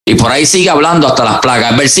soltó, y por ahí sigue hablando hasta las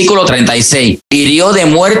plagas. Versículo 36, hirió de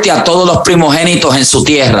muerte a todos los primogénitos en su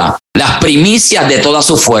tierra, las primicias de toda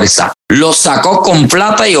su fuerza, los sacó con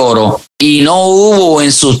plata y oro, y no hubo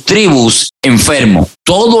en sus tribus enfermo.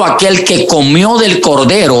 Todo aquel que comió del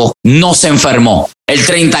cordero no se enfermó. El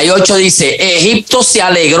 38 dice, Egipto se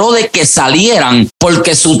alegró de que salieran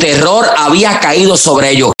porque su terror había caído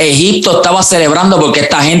sobre ellos. Egipto estaba celebrando porque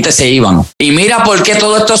esta gente se iban. Y mira por qué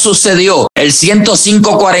todo esto sucedió. El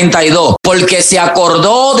 105:42, porque se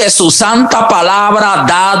acordó de su santa palabra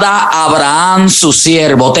dada a Abraham su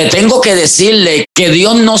siervo. Te tengo que decirle que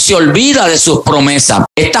Dios no se olvida de sus promesas.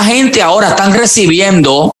 Esta gente ahora están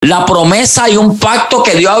recibiendo la promesa y un pacto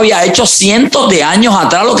que Dios había hecho cientos de años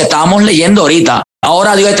atrás, lo que estábamos leyendo ahorita.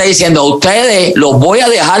 Ahora Dios está diciendo, a ustedes los voy a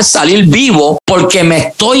dejar salir vivos porque me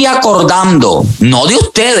estoy acordando, no de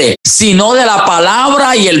ustedes, sino de la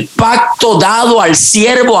palabra y el pacto dado al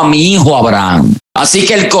siervo, a mi hijo Abraham. Así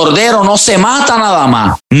que el cordero no se mata nada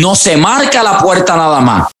más, no se marca la puerta nada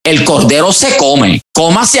más. El cordero se come.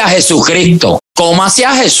 Cómase a Jesucristo, cómase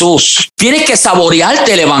a Jesús. Tienes que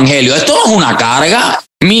saborearte el evangelio. Esto no es una carga.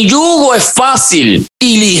 Mi yugo es fácil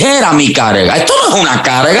y ligera mi carga. Esto no es una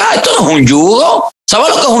carga, esto no es un yugo. ¿Sabes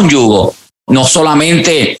lo que es un yugo? No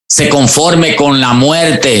solamente se conforme con la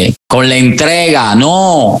muerte, con la entrega.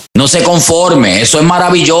 No se conforme. Eso es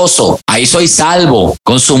maravilloso. Ahí soy salvo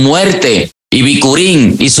con su muerte. y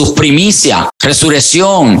bicurín y sus primicias,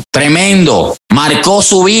 resurrección, tremendo. Marcó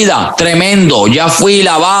su vida, tremendo. Ya fui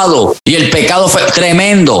lavado y el pecado fue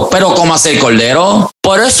tremendo. Pero ¿cómo hace el cordero?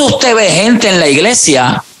 Por eso usted ve gente en la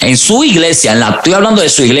iglesia, en su iglesia, estoy hablando de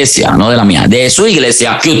su iglesia, no de la mía, de su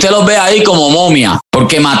iglesia, que usted los ve ahí como momia,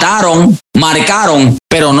 porque mataron, marcaron,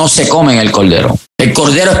 pero no se comen el cordero. El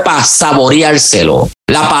cordero es para saboreárselo.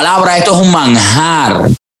 La palabra, esto es un manjar.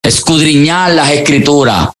 Escudriñar las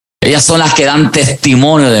escrituras. Ellas son las que dan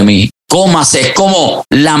testimonio de mí. Cómase, es como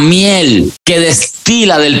la miel que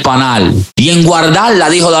destila del panal. Y en guardarla,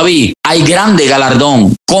 dijo David, hay grande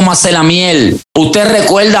galardón. Cómase la miel. ¿Usted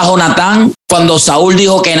recuerda a Jonatán cuando Saúl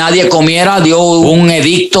dijo que nadie comiera? Dio un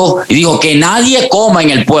edicto y dijo que nadie coma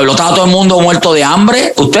en el pueblo. Estaba todo el mundo muerto de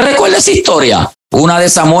hambre. ¿Usted recuerda esa historia? Una de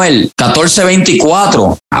Samuel,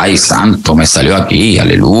 14:24. Ay, santo, me salió aquí.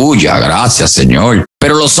 Aleluya, gracias, Señor.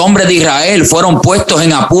 Pero los hombres de Israel fueron puestos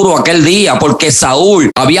en apuro aquel día porque Saúl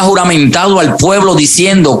había juramentado al pueblo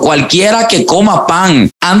diciendo: cualquiera que coma pan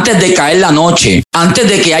antes de caer la noche, antes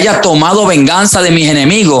de que haya tomado venganza de mis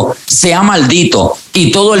enemigos, sea maldito. Y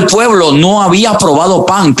todo el pueblo no había probado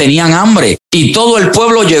pan, tenían hambre. Y todo el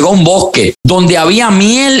pueblo llegó a un bosque donde había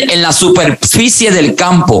miel en la superficie del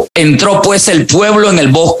campo. Entró pues el pueblo en el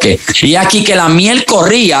bosque. Y aquí que la miel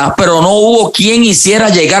corría, pero no hubo quien hiciera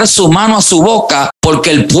llegar su mano a su boca,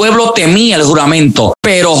 porque el pueblo temía el juramento.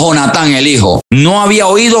 Pero Jonatán, el hijo, no había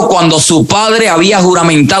oído cuando su padre había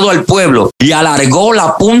juramentado al pueblo, y alargó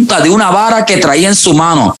la punta de una vara que traía en su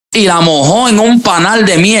mano, y la mojó en un panal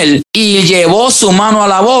de miel, y llevó su mano a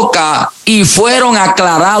la boca, y fueron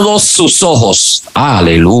aclarados sus ojos.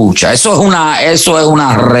 Aleluya. Eso es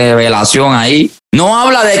una revelación ahí. No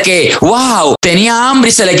habla de que, wow, tenía hambre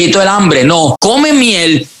y se le quitó el hambre. No, come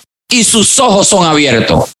miel y sus ojos son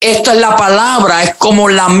abiertos. Esta es la palabra, es como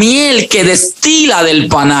la miel que destila del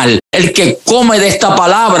panal. El que come de esta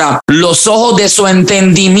palabra, los ojos de su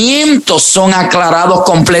entendimiento son aclarados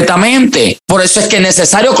completamente. Por eso es que es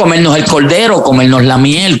necesario comernos el cordero, comernos la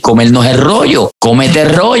miel, comernos el rollo. Cómete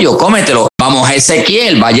el rollo, cómetelo. Vamos a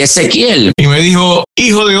Ezequiel, vaya Ezequiel. Y me dijo: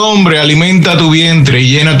 hijo de hombre, alimenta tu vientre y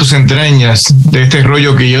llena tus entrañas de este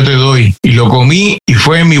rollo que yo te doy. Y lo comí y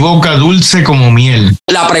fue en mi boca dulce como miel.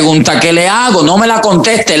 La pregunta que le hago, no me la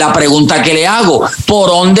conteste, la pregunta que le hago: ¿por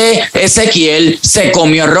dónde Ezequiel se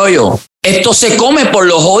comió el rollo? Esto se come por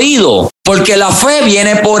los oídos, porque la fe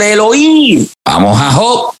viene por el oír. Vamos a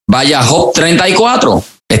Job, vaya a Job 34.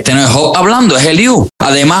 Este no es Job hablando, es Eliú.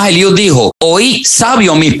 Además, Eliú dijo: oí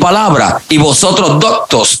sabio mis palabras, y vosotros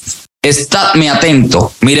doctos, estadme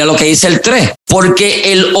atento. Mire lo que dice el 3.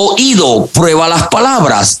 Porque el oído prueba las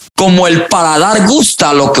palabras, como el paladar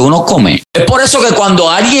gusta lo que uno come. Es por eso que cuando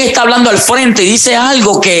alguien está hablando al frente y dice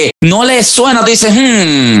algo que no le suena, te dice,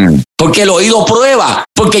 porque el oído prueba,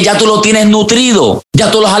 porque ya tú lo tienes nutrido, ya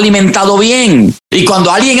tú lo has alimentado bien. Y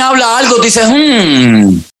cuando alguien habla algo, te dice,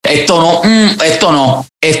 esto no,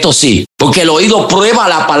 esto sí. Porque el oído prueba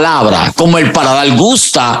la palabra, como el paladar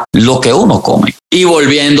gusta lo que uno come. Y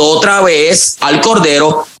volviendo otra vez al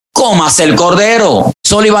cordero, cómase el cordero.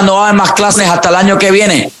 Solivan no va a haber más clases hasta el año que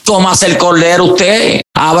viene. Cómase el cordero usted.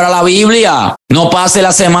 Abra la Biblia. No pase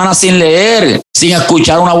la semana sin leer, sin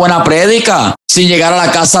escuchar una buena prédica, sin llegar a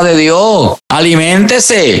la casa de Dios.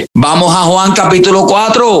 Aliméntese. Vamos a Juan capítulo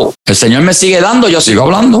 4. El Señor me sigue dando, yo sigo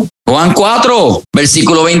hablando. Juan 4,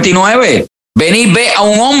 versículo 29. Venid, ve a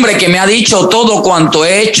un hombre que me ha dicho todo cuanto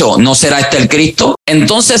he hecho. ¿No será este el Cristo?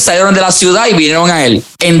 Entonces salieron de la ciudad y vinieron a él.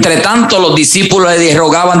 Entre tanto, los discípulos le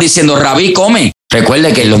rogaban diciendo: Rabí, come.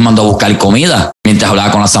 Recuerde que él los mandó a buscar comida mientras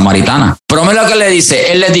hablaba con la samaritana. Pero mira lo que le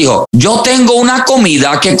dice. Él les dijo: yo tengo una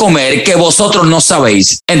comida que comer que vosotros no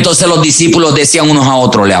sabéis. Entonces los discípulos decían unos a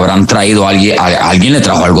otros: le habrán traído a alguien le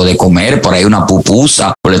trajo algo de comer, por ahí una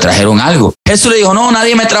pupusa, o le trajeron algo. Jesús le dijo: no,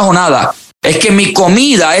 nadie me trajo nada. Es que mi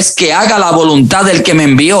comida es que haga la voluntad del que me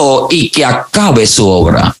envió y que acabe su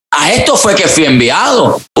obra. A esto fue que fui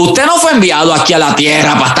enviado. Usted no fue enviado aquí a la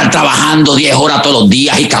tierra para estar trabajando 10 horas todos los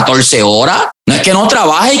días y 14 horas. No es que no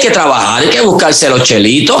trabaje, hay que trabajar, hay que buscarse los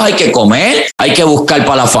chelitos, hay que comer, hay que buscar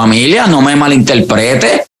para la familia, no me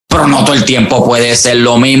malinterprete. Pero no todo el tiempo puede ser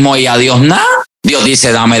lo mismo y a Dios nada. Dios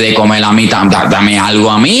dice: dame de comer a mí, dame algo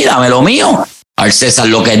a mí, dame lo mío. Al César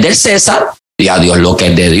lo que es del César y a Dios lo que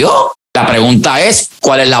es de Dios. La pregunta es: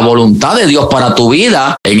 ¿cuál es la voluntad de Dios para tu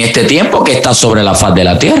vida en este tiempo que estás sobre la faz de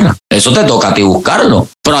la tierra? Eso te toca a ti buscarlo.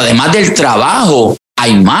 Pero además del trabajo,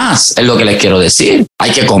 hay más, es lo que les quiero decir.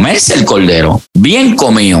 Hay que comerse el cordero, bien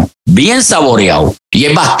comido, bien saboreado. Y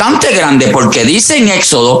es bastante grande porque dice en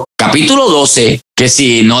Éxodo, capítulo 12, que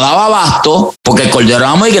si no daba abasto, porque el cordero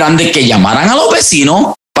era muy grande, que llamaran a los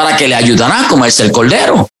vecinos para que le ayudaran a comerse el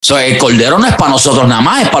cordero. El cordero no es para nosotros nada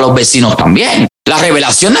más, es para los vecinos también. La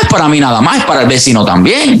revelación no es para mí nada más, es para el vecino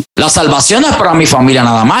también. La salvación no es para mi familia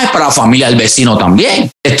nada más, es para la familia del vecino también.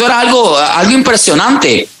 Esto era algo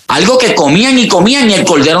impresionante. Algo que comían y el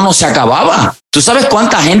cordero no se acababa. ¿Tú sabes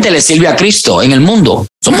cuánta gente le sirve a Cristo en el mundo?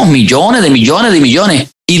 Somos millones de millones de millones.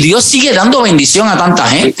 Y Dios sigue dando bendición a tanta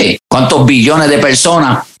gente. ¿Cuántos billones de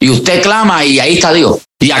personas? Y usted clama y ahí está Dios.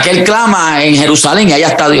 Y aquel clama en Jerusalén y allá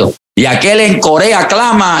está Dios. Y aquel en Corea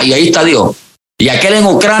clama y ahí está Dios. Y aquel en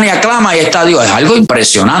Ucrania clama y ahí está Dios. Es algo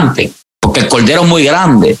impresionante. Porque el cordero es muy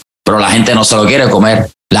grande, pero la gente no se lo quiere comer.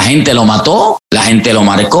 La gente lo mató, la gente lo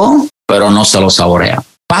marcó, pero no se lo saborea.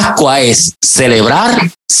 Pascua es celebrar,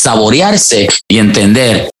 saborearse y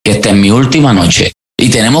entender que esta es mi última noche. Y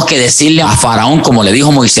tenemos que decirle a Faraón, como le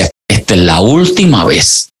dijo Moisés, esta es la última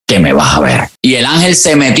vez que me vas a ver. Y el ángel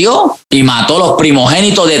se metió y mató los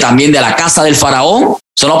primogénitos también de la casa del Faraón.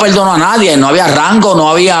 Eso no perdonó a nadie, no había rango, no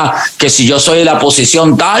había que si yo soy la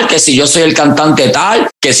posición tal, que si yo soy el cantante tal,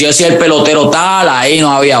 que si yo soy el pelotero tal, ahí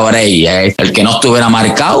no había break. El que no estuviera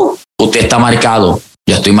marcado, usted está marcado,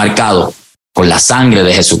 yo estoy marcado con la sangre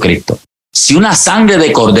de Jesucristo. Si una sangre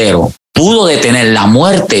de cordero pudo detener la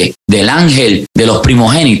muerte del ángel de los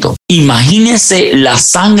primogénitos, imagínese la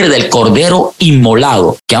sangre del cordero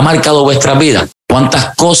inmolado que ha marcado vuestra vida.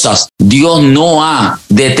 ¿Cuántas cosas Dios no ha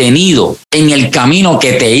detenido en el camino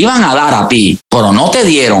que te iban a dar a ti, pero no te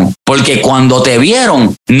dieron? Porque cuando te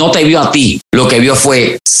vieron, no te vio a ti. Lo que vio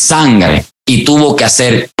fue sangre y tuvo que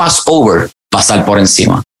hacer Passover, pasar por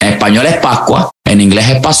encima. En español es Pascua, en inglés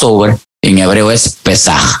es Passover, en hebreo es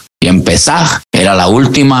Pesaj. Y en Pesaj era la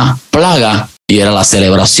última plaga y era la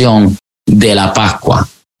celebración de la Pascua,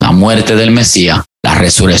 la muerte del Mesías, la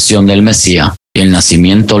resurrección del Mesías y el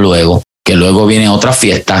nacimiento luego, que luego viene otra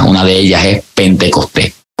fiesta, una de ellas es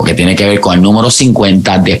Pentecostés, porque tiene que ver con el número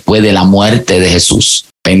 50 después de la muerte de Jesús.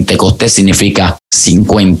 Pentecostés significa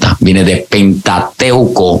 50, viene de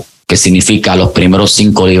Pentateuco, que significa los primeros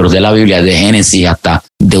 5 libros de la Biblia, de Génesis hasta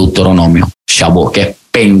Deuteronomio. Shavuot, que es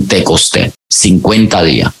Pentecostés, 50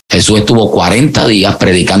 días. Jesús estuvo 40 días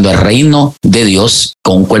predicando el reino de Dios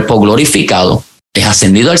con un cuerpo glorificado, es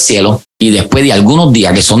ascendido al cielo y después de algunos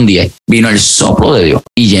días, que son 10, vino el soplo de Dios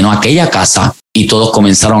y llenó aquella casa y todos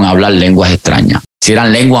comenzaron a hablar lenguas extrañas. Si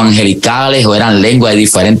eran lenguas angelicales o eran lenguas de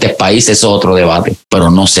diferentes países, eso es otro debate,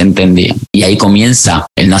 pero no se entendían. Y ahí comienza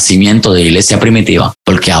el nacimiento de la iglesia primitiva,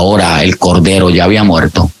 porque ahora el cordero ya había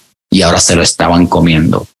muerto y ahora se lo estaban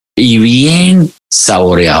comiendo. Y bien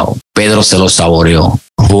saboreado. Pedro se lo saboreó.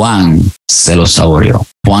 Juan se lo saboreó.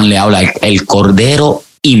 Juan le habla el cordero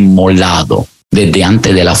inmolado desde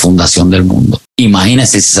antes de la fundación del mundo.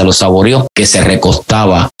 Imagínese si se lo saboreó, que se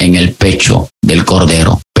recostaba en el pecho del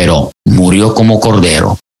cordero, pero murió como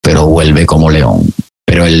cordero, pero vuelve como león.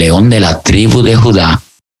 Pero el león de la tribu de Judá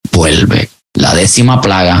vuelve. La 10ª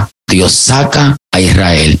plaga, Dios saca a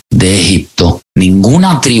Israel de Egipto.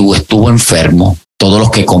 Ninguna tribu estuvo enfermo. Todos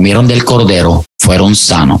los que comieron del cordero fueron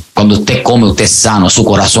sanos. Cuando usted come, usted es sano, su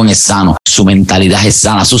corazón es sano, su mentalidad es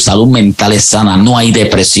sana, su salud mental es sana, no hay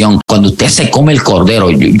depresión. Cuando usted se come el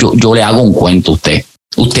cordero, yo le hago un cuento a usted.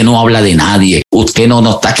 Usted no habla de nadie, usted no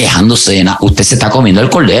está quejándose de nada, usted se está comiendo el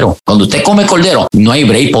cordero. Cuando usted come cordero, no hay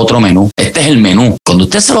break para otro menú. Este es el menú. Cuando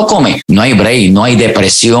usted se lo come, no hay break, no hay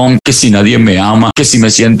depresión, que si nadie me ama, que si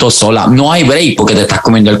me siento sola. No hay break porque te estás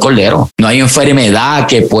comiendo el cordero. No hay enfermedad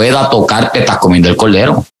que pueda tocarte, estás comiendo el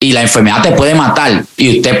cordero. Y la enfermedad te puede matar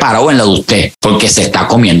y usted paró en la de usted porque se está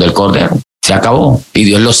comiendo el cordero. Se acabó. Y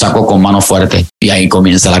Dios lo sacó con mano fuerte. Y ahí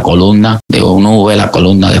comienza la columna de nube, la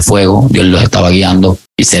columna de fuego. Dios los estaba guiando.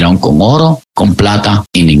 Hicieron con oro, con plata,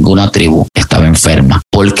 y ninguna tribu estaba enferma.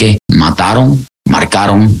 Porque mataron,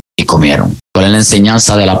 marcaron y comieron. ¿Cuál es la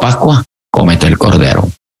enseñanza de la Pascua? Cómete el cordero.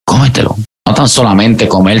 Cómetelo. No tan solamente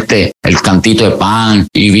comerte el cantito de pan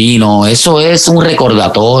y vino. Eso es un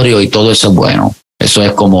recordatorio y todo eso es bueno. Eso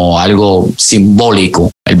es como algo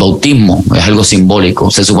simbólico. El bautismo es algo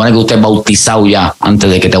simbólico. Se supone que usted es bautizado ya antes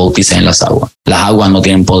de que te bauticen en las aguas. Las aguas no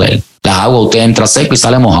tienen poder. Las aguas usted entra seco y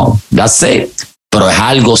sale mojado. That's it. Pero es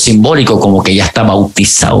algo simbólico, como que ya está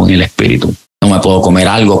bautizado en el Espíritu. No me puedo comer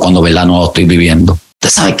algo cuando verdad no lo estoy viviendo. ¿Usted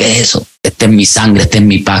sabe qué es eso? Este es mi sangre, este es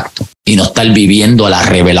mi pacto. Y no estar viviendo la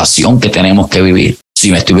revelación que tenemos que vivir. Si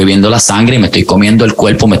me estoy bebiendo la sangre y me estoy comiendo el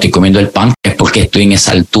cuerpo, me estoy comiendo el pan, es porque estoy en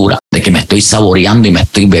esa altura de que me estoy saboreando y me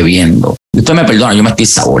estoy bebiendo. Usted me perdona, yo me estoy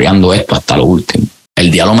saboreando esto hasta lo último. El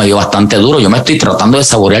diablo me dio bastante duro. Yo me estoy tratando de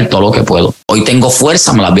saborear todo lo que puedo. Hoy tengo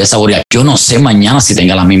fuerza, me las voy a saborear. Yo no sé mañana si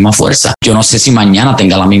tenga la misma fuerza. Yo no sé si mañana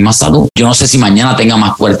tenga la misma salud. Yo no sé si mañana tenga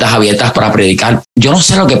más puertas abiertas para predicar. Yo no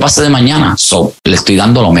sé lo que pase de mañana. Le estoy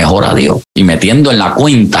dando lo mejor a Dios y metiendo en la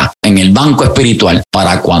cuenta, en el banco espiritual,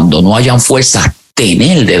 para cuando no hayan fuerzas,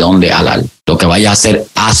 tener de dónde jalar. Lo que vayas a hacer,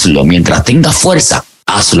 hazlo. Mientras tengas fuerza,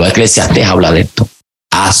 hazlo. Eclesiastés habla de esto.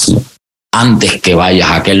 Hazlo antes que vayas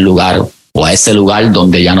a aquel lugar o a ese lugar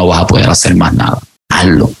donde ya no vas a poder hacer más nada.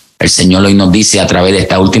 Hazlo. El Señor hoy nos dice a través de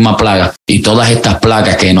esta última plaga y todas estas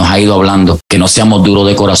plagas que nos ha ido hablando, que no seamos duros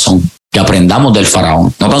de corazón, que aprendamos del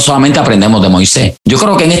faraón. No tan solamente aprendemos de Moisés. Yo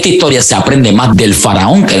creo que en esta historia se aprende más del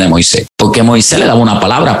faraón que de Moisés, porque Moisés le daba una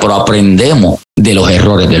palabra, pero aprendemos de los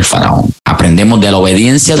errores del faraón. Aprendemos de la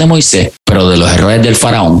obediencia de Moisés, pero de los errores del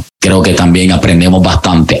faraón creo que también aprendemos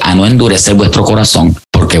bastante a no endurecer vuestro corazón,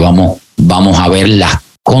 porque vamos a ver las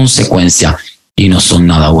consecuencias y no son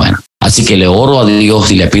nada buenas. Así que le oro a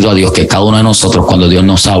Dios y le pido a Dios que cada uno de nosotros, cuando Dios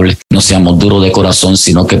nos hable, no seamos duros de corazón,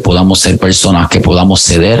 sino que podamos ser personas que podamos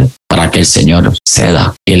ceder para que el Señor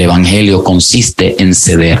ceda. El evangelio consiste en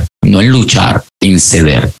ceder, no en luchar, en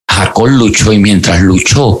ceder. Jacob luchó y mientras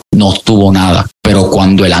luchó no obtuvo nada, pero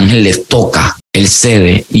cuando el ángel le toca, él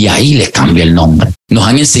cede y ahí le cambia el nombre. Nos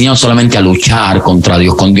han enseñado solamente a luchar contra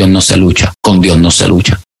Dios. Con Dios no se lucha, con Dios no se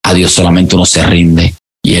lucha. A Dios solamente uno se rinde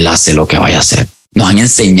y Él hace lo que vaya a hacer. Nos han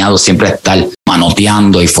enseñado siempre a estar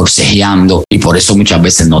manoteando y forcejeando y por eso muchas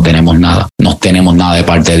veces no tenemos nada. No tenemos nada de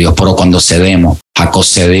parte de Dios, pero cuando cedemos, Jacob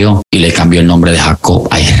cedió y le cambió el nombre de Jacob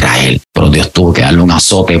a Israel. Pero Dios tuvo que darle un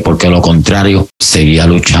azote porque lo contrario seguía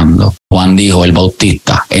luchando. Juan dijo, el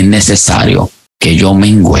Bautista, es necesario que yo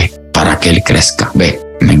mengüe para que Él crezca. Ve,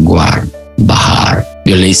 menguar, bajar.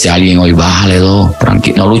 Dios le dice a alguien hoy, bájale 2,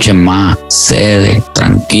 tranquilo, no luchen más, cede,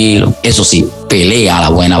 tranquilo. Eso sí, pelea la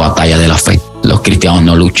buena batalla de la fe. Los cristianos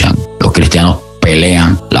no luchan, los cristianos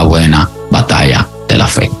pelean la buena batalla de la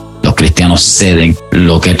fe. Los cristianos ceden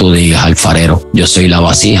lo que tú digas, alfarero. Yo soy la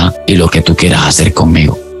vasija y lo que tú quieras hacer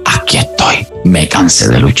conmigo. Aquí estoy. Me cansé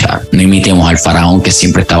de luchar. No imitemos al faraón que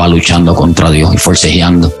siempre estaba luchando contra Dios y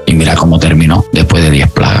forcejeando. Y mira cómo terminó después de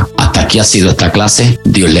 10 plagas. Hasta aquí ha sido esta clase.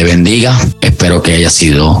 Dios le bendiga. Espero que haya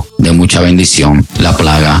sido de mucha bendición la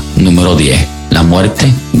plaga número 10. La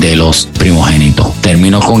muerte de los primogénitos.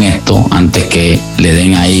 Termino con esto antes que le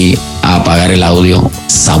den ahí a apagar el audio.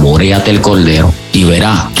 Saboréate el cordero y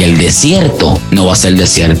verás que el desierto no va a ser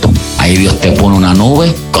desierto. Ahí Dios te pone una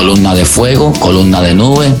nube, columna de fuego, columna de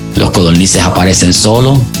nube. Los codornices aparecen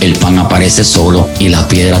solos, el pan aparece solo y la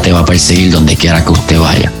piedra te va a perseguir donde quiera que usted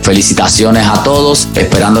vaya. Felicitaciones a todos,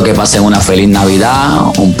 esperando que pasen una feliz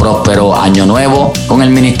Navidad, un próspero año nuevo con el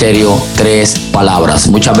ministerio 3 Palabras.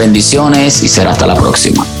 Muchas bendiciones y será hasta la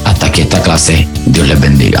próxima. Hasta aquí esta clase. Dios les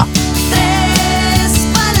bendiga.